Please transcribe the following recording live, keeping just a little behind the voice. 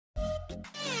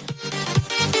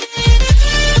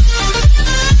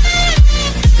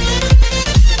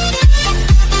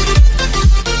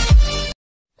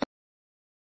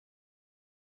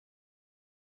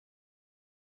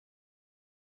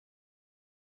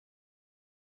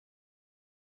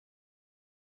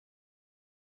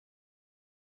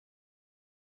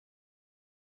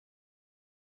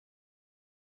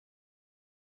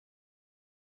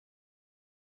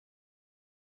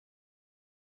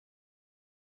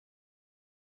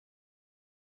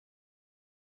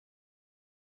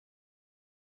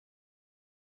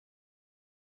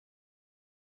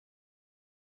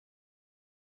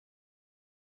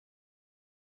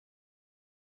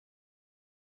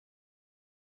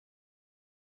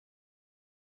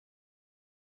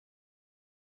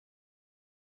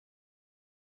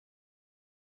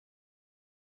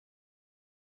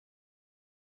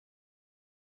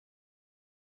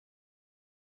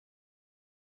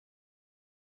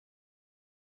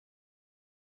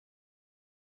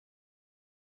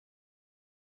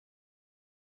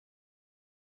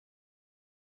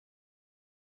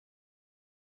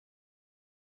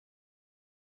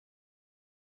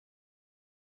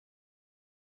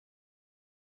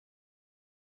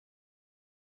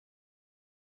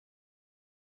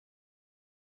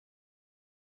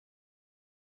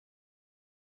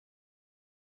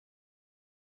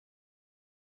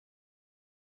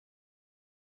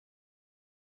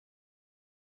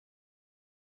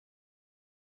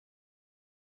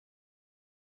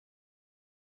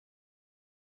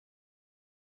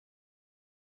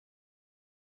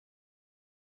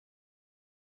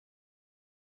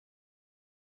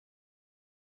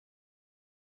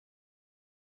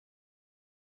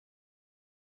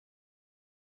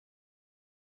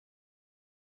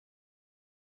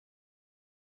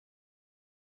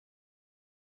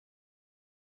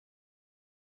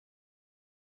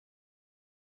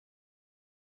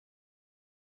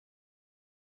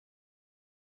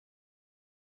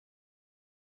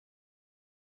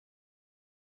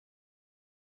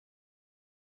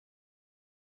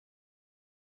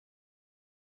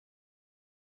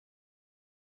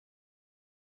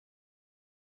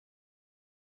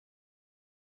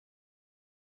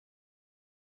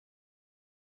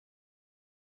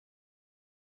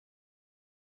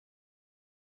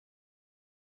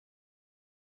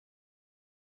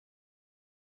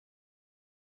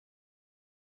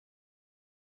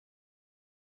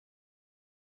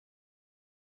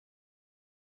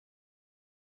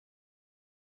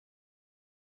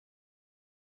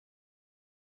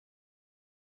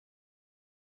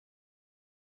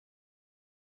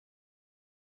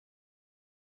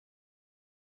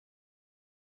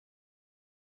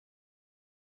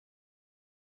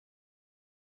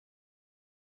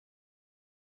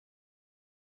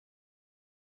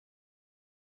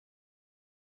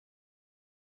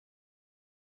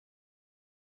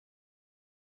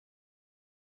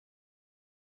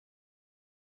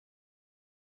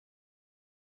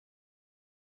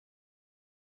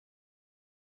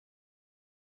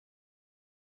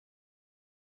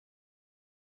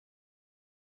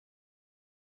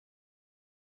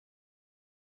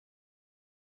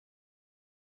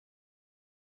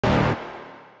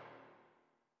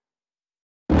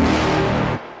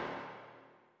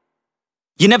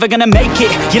You're never gonna make it,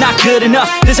 you're not good enough.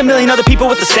 There's a million other people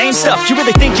with the same stuff. You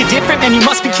really think you're different? Man, you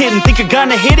must be kidding. Think you're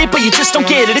gonna hit it, but you just don't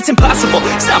get it. It's impossible,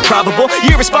 it's not probable,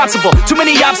 you're irresponsible. Too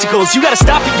many obstacles, you gotta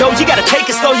stop it, yo. You gotta take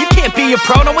it slow, you can't be a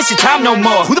pro. Don't waste your time no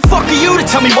more. Who the fuck are you to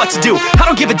tell me what to do? I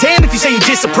don't give a damn if you say you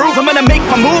disapprove. I'm gonna make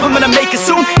my move, I'm gonna make it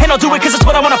soon. And I'll do it cause it's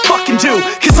what I wanna fucking do.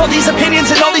 Cause all these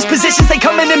opinions and all these positions, they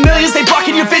come in millions, they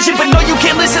blocking your vision. But no, you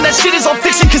can't listen, that shit is all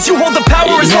fiction. Cause you hold the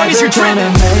power as long as you're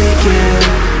dreaming.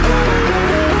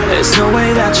 There's no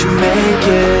way that you make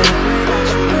it.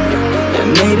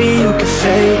 And maybe you can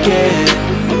fake it,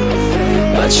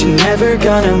 but you're never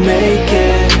gonna make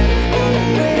it.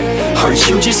 Aren't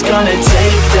you just gonna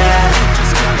take that?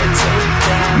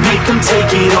 Make them take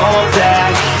it all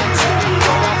back.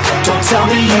 Don't tell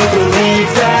me you believe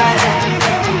that.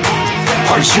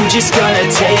 Aren't you just gonna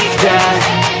take that?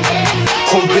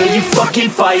 Or will you fucking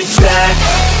fight back?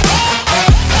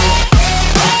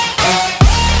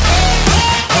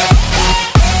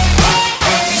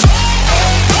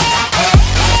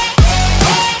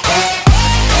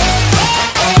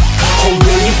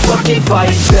 Fucking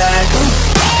fight back.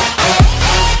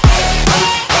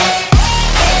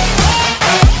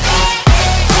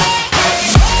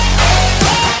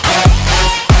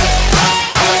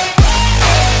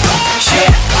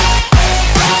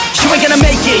 You ain't gonna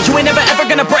make it, you ain't never ever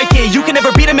gonna break it. You can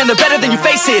never beat them and they're better than you,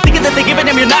 face it. Thinking that they give a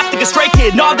damn, you're not thinking straight,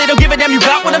 kid. No, they don't give a damn, you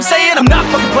got what I'm saying? I'm not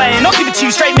fucking playing, I'll give it to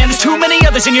you straight, man. There's too many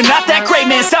others and you're not that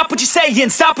great, man. Stop what you're saying,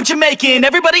 stop what you're making.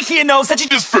 Everybody here knows that you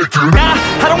just faking. Nah,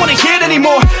 I don't wanna hear it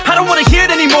anymore, I don't wanna hear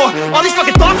it anymore. All these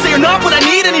fucking thoughts, they are not what I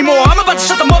need anymore. I'm about to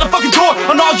shut the motherfucking door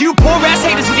on all you poor ass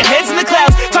haters with your heads in the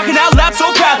clouds, talking out loud so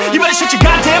proud. You better shut your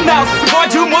goddamn mouth before I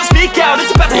do more, speak out.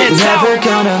 It's about to head south. You're never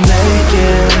gonna make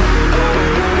it.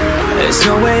 There's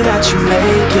no way that you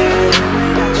make it.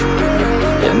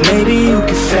 And maybe you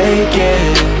can fake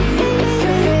it,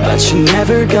 but you're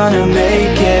never gonna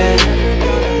make it.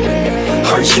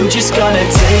 Aren't you just gonna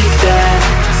take that?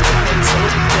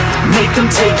 Make them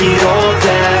take it all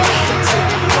back.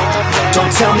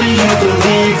 Don't tell me you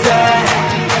believe that.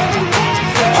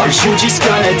 Aren't you just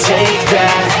gonna take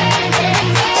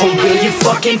that? Or will you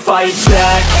fucking fight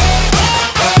back?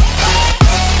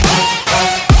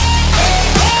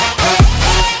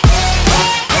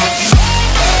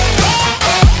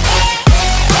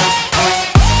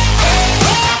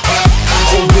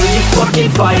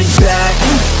 Fight back.